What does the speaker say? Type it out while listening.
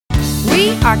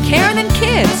We are Karen and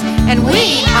Kids, and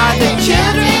we are the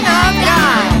children of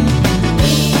God.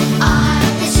 We are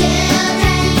the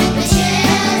children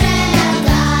of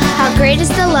God. How great is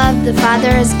the love the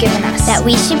Father has given us, That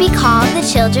we should be called the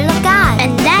children of God.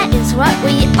 and that is what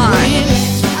we are. We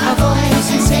lift our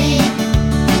voice and sing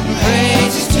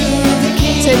praises to the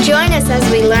King. So join us as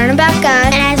we learn about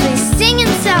God and as we sing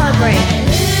and celebrate.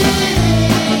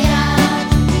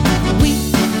 We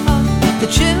are the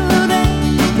children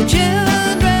of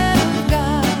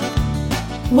God.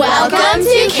 Welcome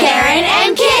to Karen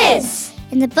and Kids.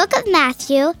 In the book of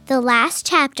Matthew, the last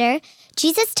chapter,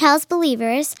 Jesus tells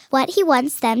believers what he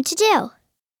wants them to do.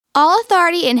 All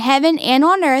authority in heaven and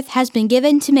on earth has been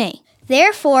given to me.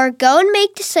 Therefore, go and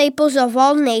make disciples of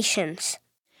all nations,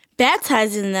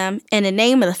 baptizing them in the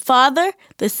name of the Father,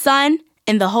 the Son,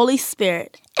 and the Holy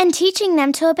Spirit, and teaching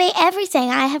them to obey everything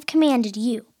I have commanded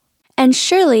you. And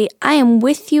surely I am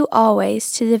with you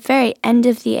always to the very end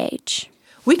of the age.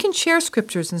 We can share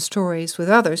scriptures and stories with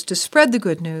others to spread the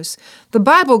good news. The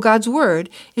Bible, God's Word,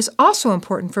 is also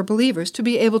important for believers to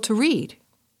be able to read.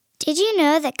 Did you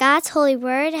know that God's holy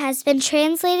word has been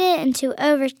translated into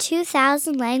over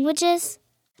 2,000 languages?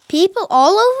 people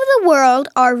all over the world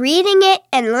are reading it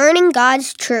and learning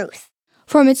God's truth.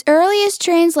 From its earliest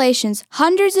translations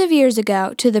hundreds of years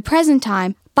ago to the present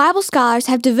time, Bible scholars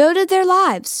have devoted their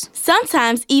lives,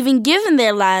 sometimes even given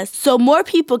their lives so more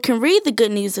people can read the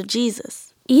good news of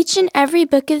Jesus. Each and every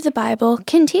book of the Bible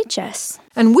can teach us.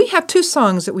 And we have 2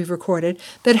 songs that we've recorded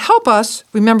that help us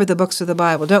remember the books of the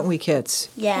Bible, don't we, kids?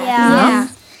 Yeah.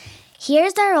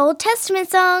 Here's our Old Testament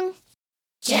song.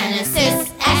 Genesis,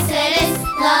 Exodus,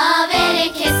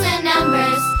 Leviticus, and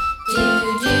Numbers.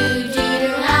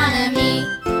 Deuteronomy.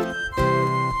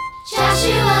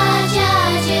 Joshua,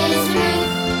 Judges, Ruth.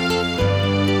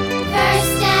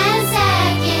 1st and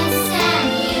 2nd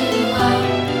Samuel.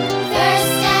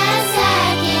 1st and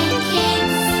 2nd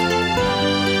Kings.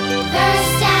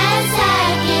 1st and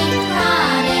 2nd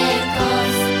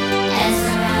Chronicles.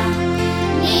 Ezra,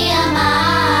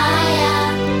 Nehemiah,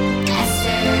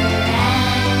 Esther,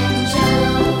 and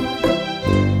Job.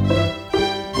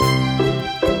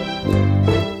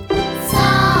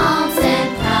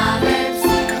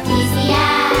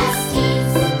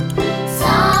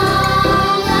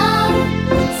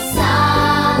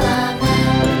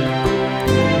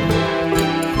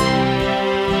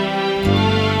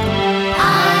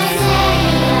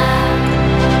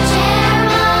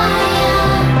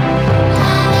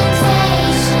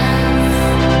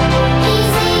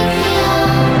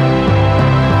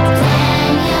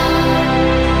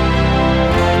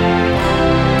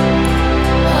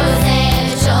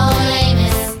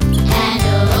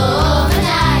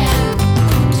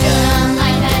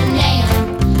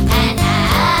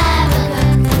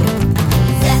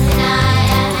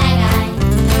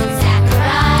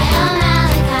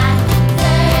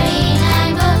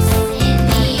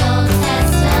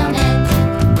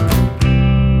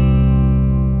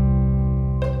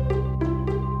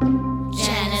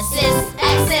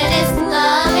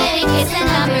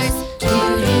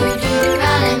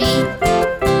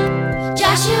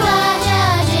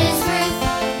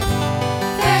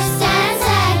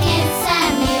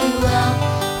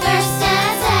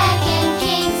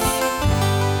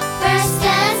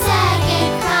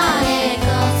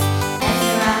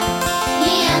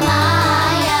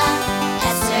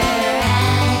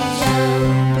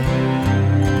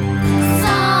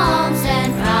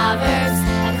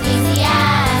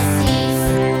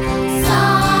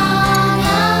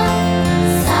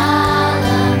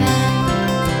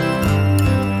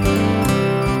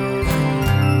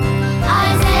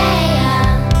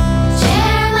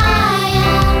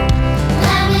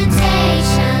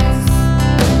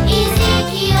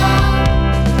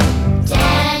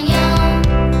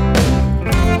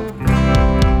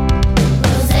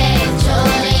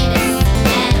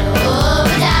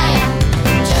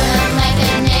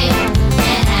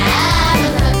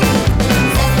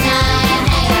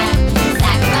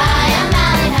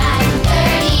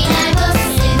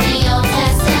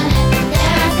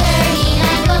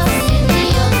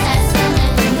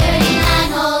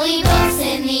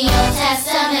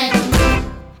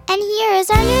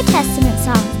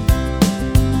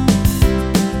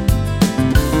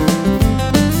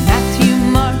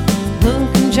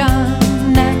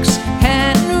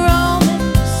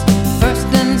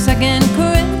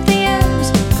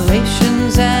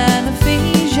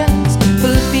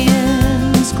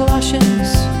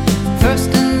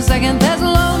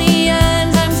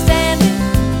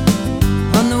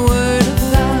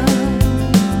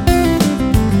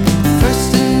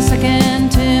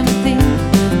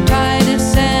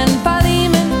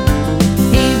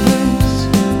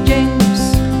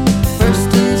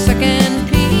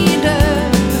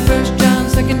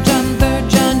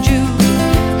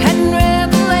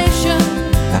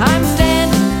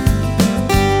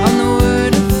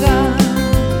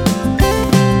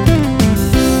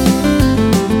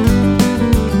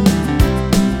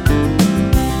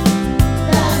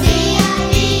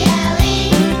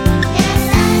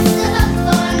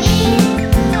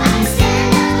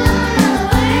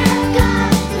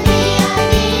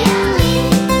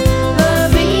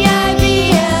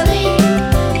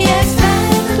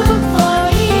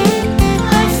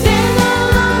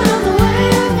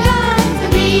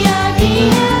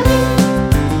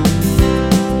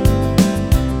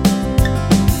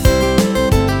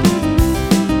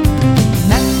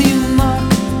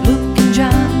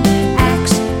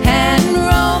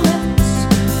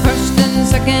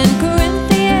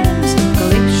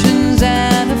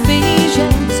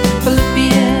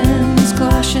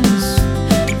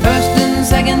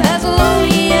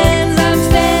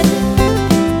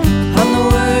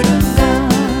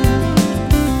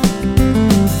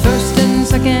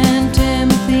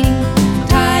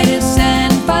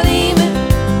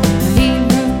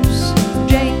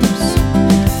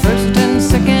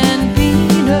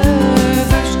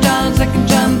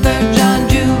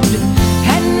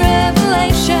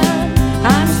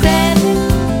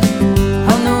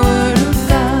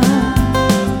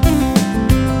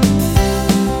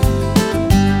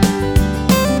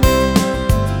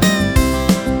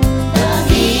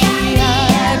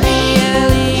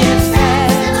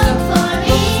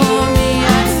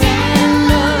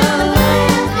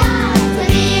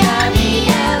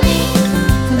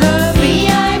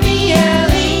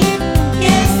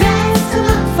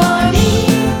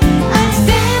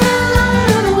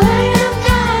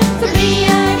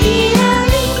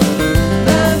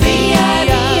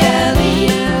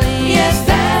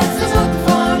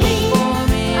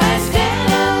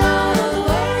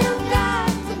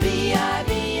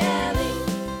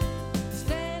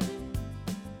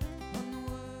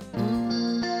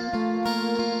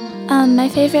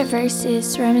 favorite verse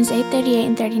is Romans 8:38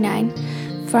 and 39.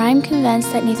 For I am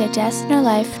convinced that neither death nor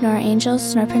life, nor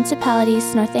angels, nor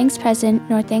principalities, nor things present,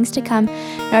 nor things to come,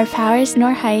 nor powers,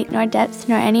 nor height, nor depth,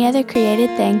 nor any other created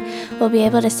thing will be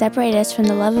able to separate us from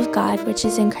the love of God, which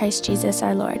is in Christ Jesus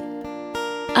our Lord.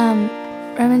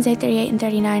 Romans 8:38 and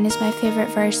 39 is my favorite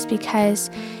verse because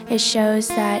it shows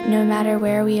that no matter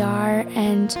where we are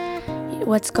and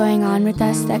what's going on with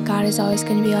us, that God is always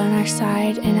going to be on our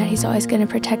side and that He's always going to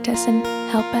protect us and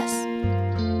help us.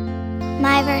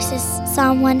 My verse is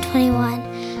Psalm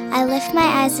 121. I lift my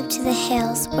eyes up to the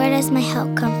hills. Where does my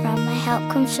help come from? My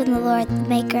help comes from the Lord, the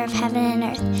maker of heaven and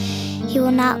earth. He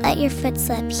will not let your foot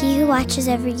slip. He who watches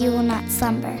over you will not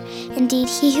slumber. Indeed,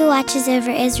 he who watches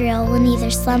over Israel will neither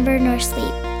slumber nor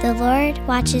sleep. The Lord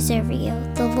watches over you.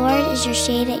 The Lord is your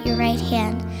shade at your right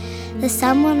hand. The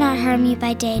sun will not harm you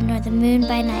by day, nor the moon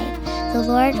by night. The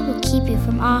Lord will keep you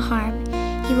from all harm.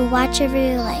 He will watch over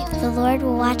your life. The Lord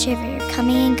will watch over your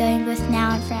coming and going both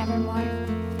now and forevermore.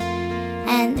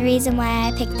 And the reason why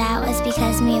I picked that was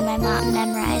because me and my mom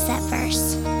memorized that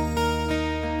verse.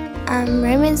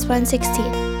 Romans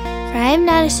 1:16. For I am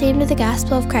not ashamed of the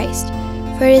gospel of Christ,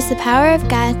 for it is the power of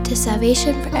God to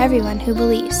salvation for everyone who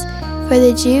believes, for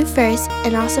the Jew first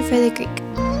and also for the Greek.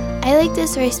 I like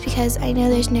this verse because I know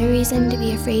there's no reason to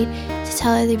be afraid to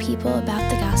tell other people about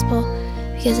the gospel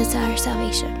because it's our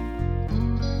salvation.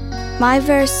 My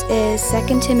verse is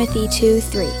 2 Timothy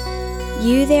 2:3.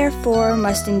 You therefore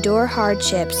must endure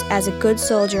hardships as a good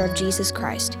soldier of Jesus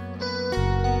Christ.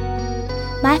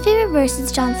 My favorite verse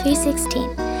is John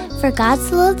 3:16. For God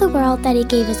so loved the world that he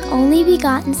gave his only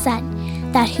begotten Son,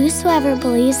 that whosoever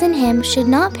believes in him should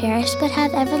not perish but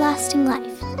have everlasting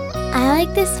life. I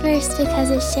like this verse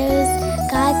because it shows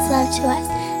God's love to us,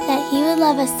 that he would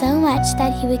love us so much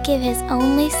that he would give his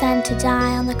only Son to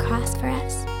die on the cross for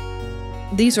us.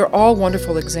 These are all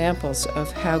wonderful examples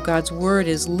of how God's Word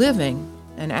is living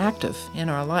and active in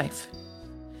our life,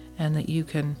 and that you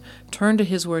can turn to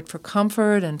His Word for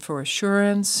comfort and for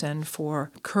assurance and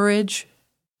for courage.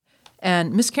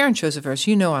 And Miss Karen chose a verse.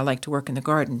 You know I like to work in the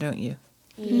garden, don't you?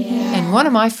 Yeah. And one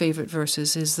of my favorite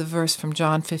verses is the verse from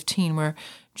John 15 where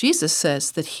Jesus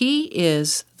says that He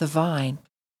is the vine,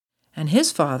 and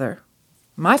His Father,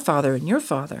 my Father and your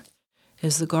Father,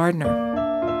 is the gardener.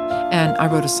 And I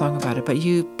wrote a song about it, but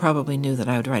you probably knew that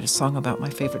I would write a song about my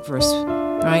favorite verse,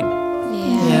 right?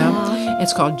 Yeah.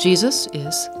 It's called Jesus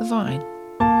is the Vine.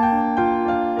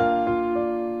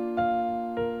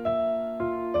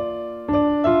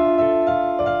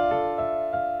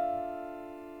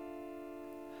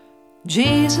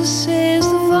 Jesus is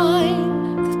the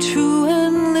vine, the true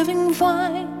and living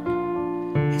vine.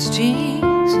 It's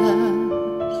Jesus.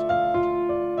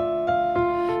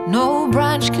 No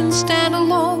branch can stand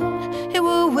alone. It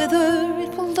will wither,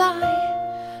 it will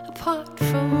die apart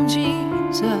from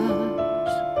Jesus.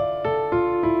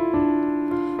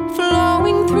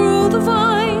 Flowing through the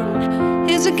vine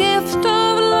is a gift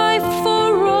of life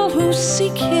for all who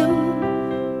seek Him,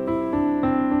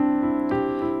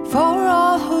 for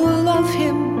all who love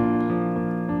Him,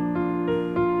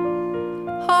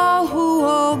 all who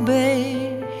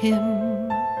obey Him.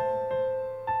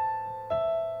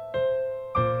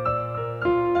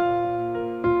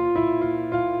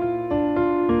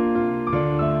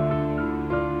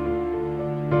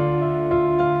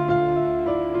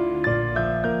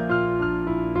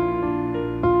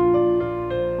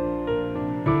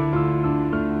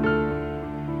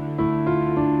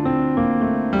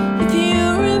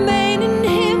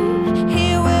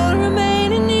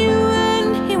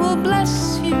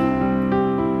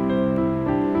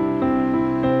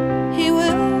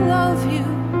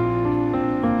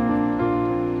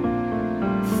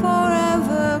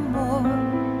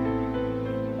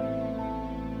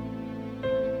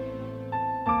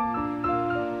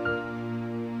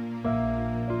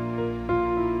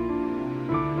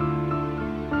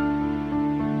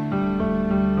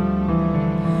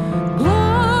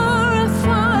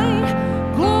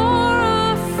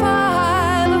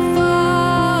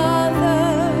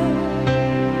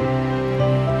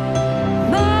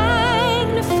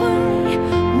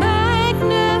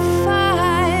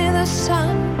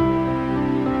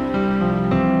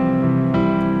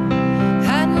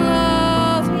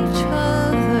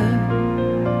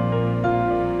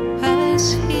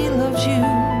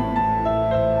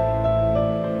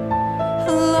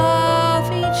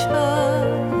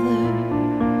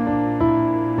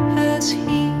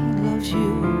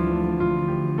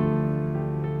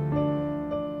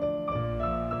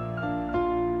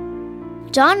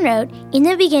 John wrote, "In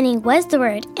the beginning was the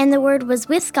Word, and the Word was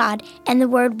with God, and the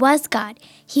Word was God.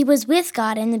 He was with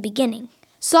God in the beginning."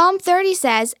 Psalm 30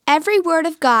 says, every word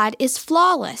of God is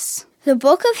flawless. The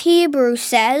book of Hebrews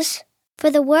says,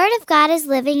 For the word of God is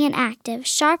living and active,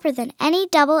 sharper than any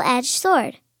double-edged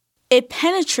sword. It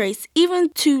penetrates even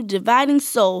to dividing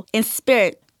soul and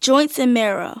spirit, joints and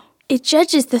marrow. It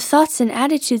judges the thoughts and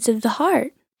attitudes of the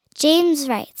heart. James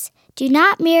writes, Do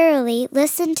not merely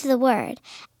listen to the word,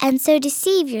 and so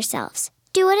deceive yourselves.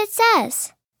 Do what it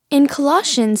says. In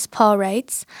Colossians, Paul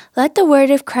writes, Let the word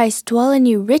of Christ dwell in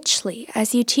you richly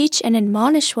as you teach and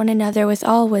admonish one another with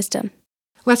all wisdom.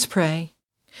 Let's pray.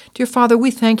 Dear Father,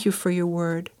 we thank you for your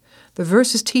word. The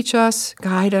verses teach us,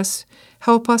 guide us,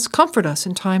 help us, comfort us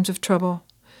in times of trouble.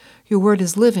 Your word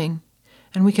is living,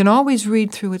 and we can always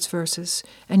read through its verses,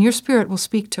 and your Spirit will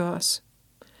speak to us.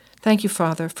 Thank you,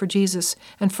 Father, for Jesus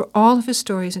and for all of his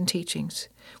stories and teachings.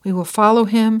 We will follow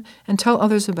him and tell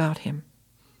others about him.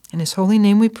 In his holy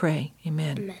name we pray.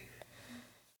 Amen. Amen.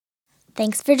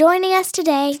 Thanks for joining us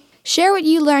today. Share what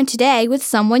you learned today with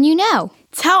someone you know.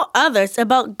 Tell others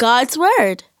about God's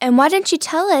Word. And why don't you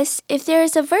tell us if there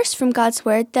is a verse from God's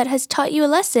Word that has taught you a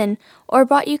lesson or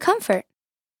brought you comfort?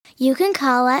 You can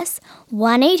call us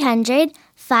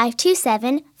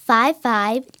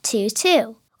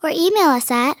 1-800-527-5522 or email us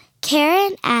at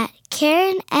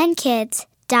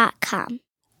Karen@KarenandKids.com.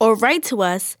 Or write to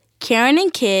us, Karen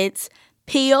and Kids,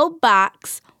 P.O.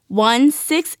 Box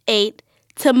 168,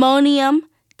 Timonium,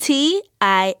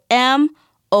 Timonium,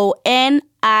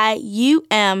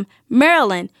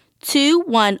 Maryland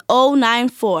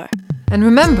 21094. And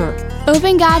remember,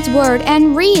 Open God's Word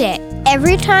and read it.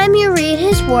 every time you read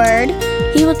His Word,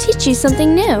 He will teach you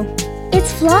something new.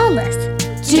 It's flawless.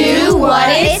 do what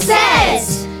it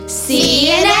says. See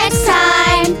you next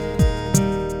time.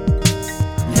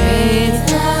 May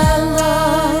the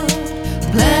Lord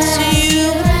bless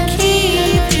you and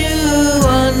keep you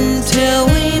until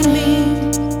we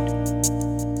meet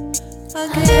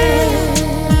again.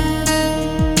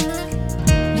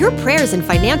 Your prayers and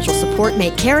financial support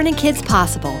make Karen and Kids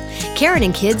possible. Karen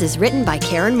and Kids is written by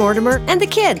Karen Mortimer and the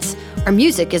kids. Our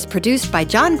music is produced by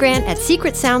John Grant at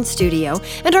Secret Sound Studio,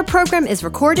 and our program is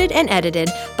recorded and edited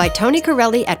by Tony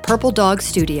Corelli at Purple Dog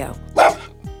Studio.